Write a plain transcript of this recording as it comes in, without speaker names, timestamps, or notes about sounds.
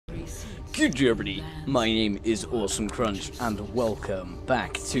Good everybody, my name is Awesomecrunch and welcome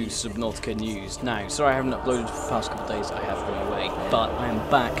back to Subnautica News. Now, sorry I haven't uploaded for the past couple of days, I have been away, but I am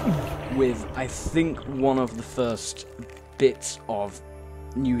back with, I think, one of the first bits of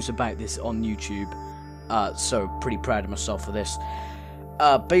news about this on YouTube, so pretty proud of myself for this.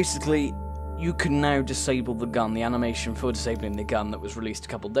 Basically, you can now disable the gun. The animation for disabling the gun that was released a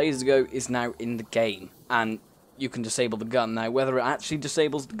couple of days ago is now in the game, and you can disable the gun. Now, whether it actually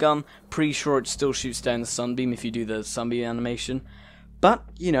disables the gun, pretty sure it still shoots down the sunbeam if you do the sunbeam animation. But,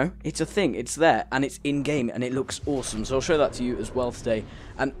 you know, it's a thing, it's there, and it's in-game, and it looks awesome. So I'll show that to you as well today.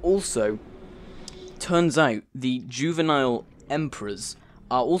 And also, turns out the juvenile emperors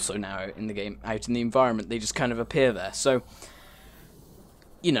are also now out in the game, out in the environment. They just kind of appear there. So,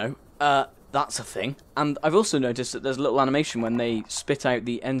 you know, that's a thing. And I've also noticed that there's a little animation when they spit out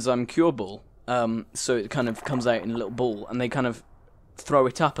the enzyme cure ball. So it kind of comes out in a little ball, and they kind of throw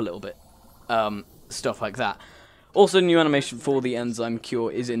it up a little bit, stuff like that. Also, new animation for the enzyme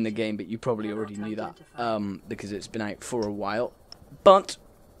cure is in the game, but you probably already knew that, because it's been out for a while. But,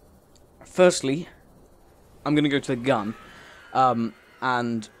 firstly, I'm going to go to the gun,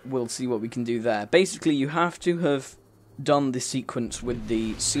 and we'll see what we can do there. Basically, you have to have done the sequence with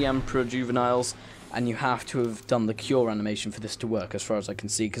the Emperor juveniles, and you have to have done the cure animation for this to work, as far as I can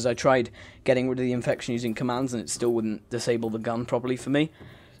see, because I tried getting rid of the infection using commands, and it still wouldn't disable the gun properly for me.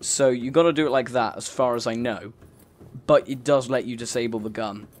 So you got to do it like that, as far as I know, but it does let you disable the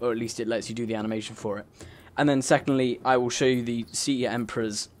gun, or at least it lets you do the animation for it. And then secondly, I will show you the Sea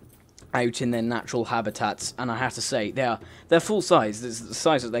Emperors out in their natural habitats, and I have to say, they're full size. This is the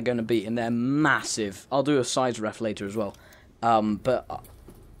size that they're going to be, and they're massive. I'll do a size ref later as well, but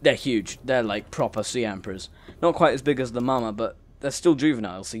they're huge. They're like proper sea emperors. Not quite as big as the mama, but they're still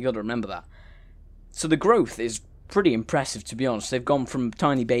juveniles, so you got to remember that. So the growth is pretty impressive, to be honest. They've gone from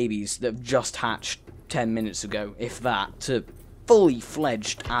tiny babies that have just hatched 10 minutes ago, if that, to fully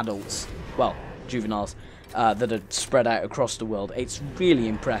fledged adults, well, juveniles, that are spread out across the world. It's really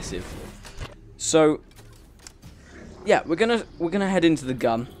impressive. So, yeah, we're gonna head into the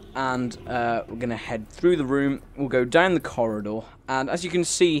gun, and we're gonna head through the room. We'll go down the corridor, and as you can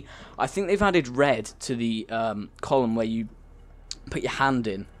see, I think they've added red to the column where you put your hand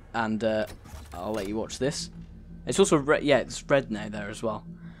in, and I'll let you watch this. It's also red. Yeah, it's red now there as well.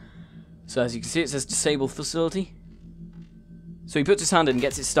 So as you can see, it says disable facility. So he puts his hand in,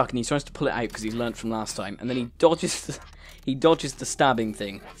 gets it stuck, and he tries to pull it out because he's learnt from last time, and then he dodges the stabbing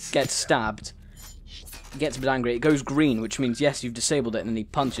thing, gets stabbed, gets a bit angry, it goes green, which means yes, you've disabled it, and then he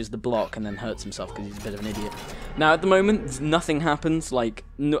punches the block and then hurts himself because he's a bit of an idiot. Now at the moment nothing happens. Like,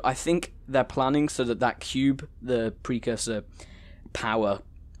 no, I think they're planning so that that cube, the precursor power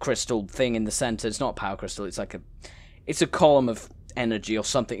crystal thing in the center, it's not a power crystal, it's like it's a column of energy or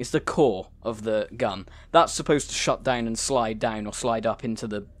something, it's the core of the gun, that's supposed to shut down and slide down or slide up into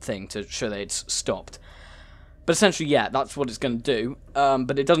the thing to show that it's stopped. But essentially, yeah, that's what it's going to do,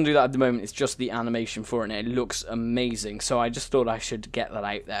 but it doesn't do that at the moment. It's just the animation for it, and it looks amazing, so I just thought I should get that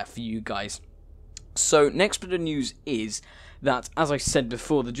out there for you guys. So, next bit of news is that, as I said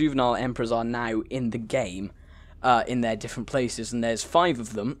before, the juvenile emperors are now in the game, in their different places, and there's 5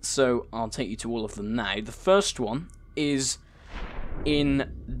 of them, so I'll take you to all of them now. The first one is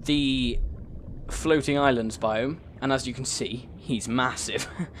in the floating islands biome, and as you can see, he's massive.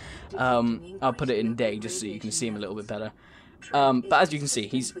 I'll put it in day just so you can see him a little bit better. But as you can see,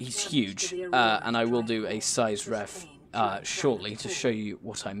 he's huge, and I will do a size ref shortly to show you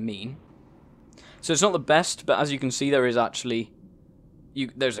what I mean. So it's not the best, but as you can see, there is actually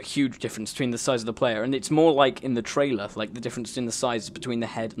there's a huge difference between the size of the player, and it's more like in the trailer, like the difference in the size between the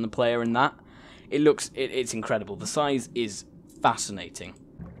head and the player and that. It's incredible. The size is fascinating.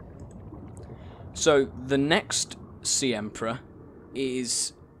 So the next Sea Emperor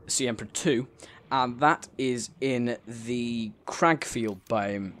is Sea Emperor 2, and that is in the Cragfield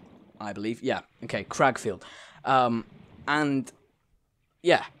biome, I believe. Yeah, okay, Cragfield. And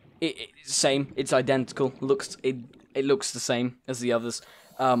yeah, it's same. It's identical. It looks the same as the others.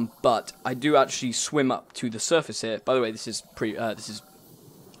 But I do actually swim up to the surface here. By the way, this is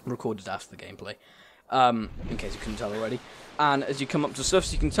recorded after the gameplay, in case you couldn't tell already. And as you come up to the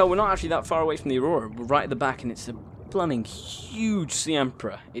surface, you can tell we're not actually that far away from the Aurora. We're right at the back, and it's a blooming huge Sea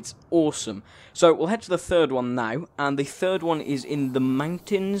Emperor. It's awesome. So we'll head to the third one now, and the third one is in the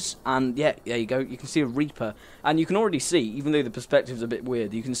mountains, and yeah, there you go. You can see a Reaper, and you can already see, even though the perspective's a bit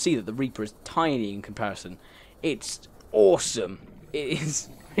weird, you can see that the Reaper is tiny in comparison. It's awesome. It is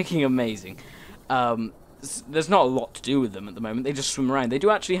freaking amazing. There's not a lot to do with them at the moment. They just swim around. They do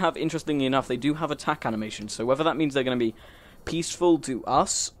actually have, interestingly enough, they do have attack animations, so whether that means they're going to be peaceful to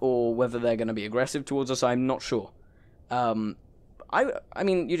us, or whether they're going to be aggressive towards us, I'm not sure. I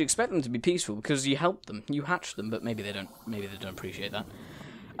mean, you'd expect them to be peaceful because you helped them, you hatched them, but maybe they don't appreciate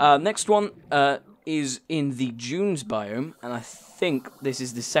that. Next one is in the dunes biome, and I think this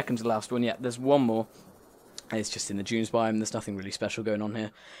is the second to last one. Yeah, there's one more. It's just in the dunes biome. There's nothing really special going on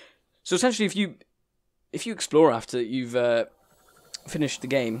here. So essentially, if you explore after you've finished the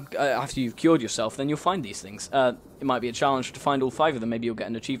game, after you've cured yourself, then you'll find these things. It might be a challenge to find all 5 of them. Maybe you'll get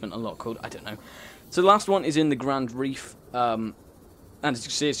an achievement unlock code. I don't know. So the last one is in the Grand Reef, and as you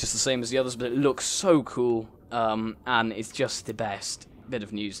can see, it's just the same as the others, but it looks so cool, and it's just the best bit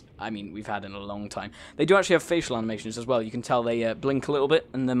of news, I mean, we've had in a long time. They do actually have facial animations as well. You can tell they blink a little bit,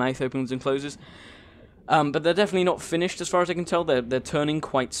 and their mouth opens and closes. But they're definitely not finished as far as I can tell. They're turning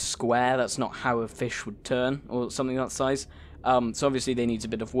quite square. That's not how a fish would turn, or something that size. So obviously they need a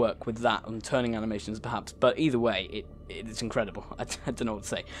bit of work with that, and turning animations perhaps. But either way, it's incredible. I don't know what to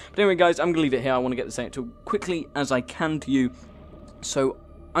say. But anyway, guys, I'm going to leave it here. I want to get this out as quickly as I can to you. So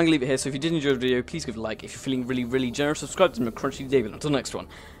I'm going to leave it here. So if you did enjoy the video, please give it a like. If you're feeling really, really generous, subscribe to me, Crunchy David. Until next one,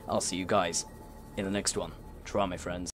 I'll see you guys in the next one. Try, my friends.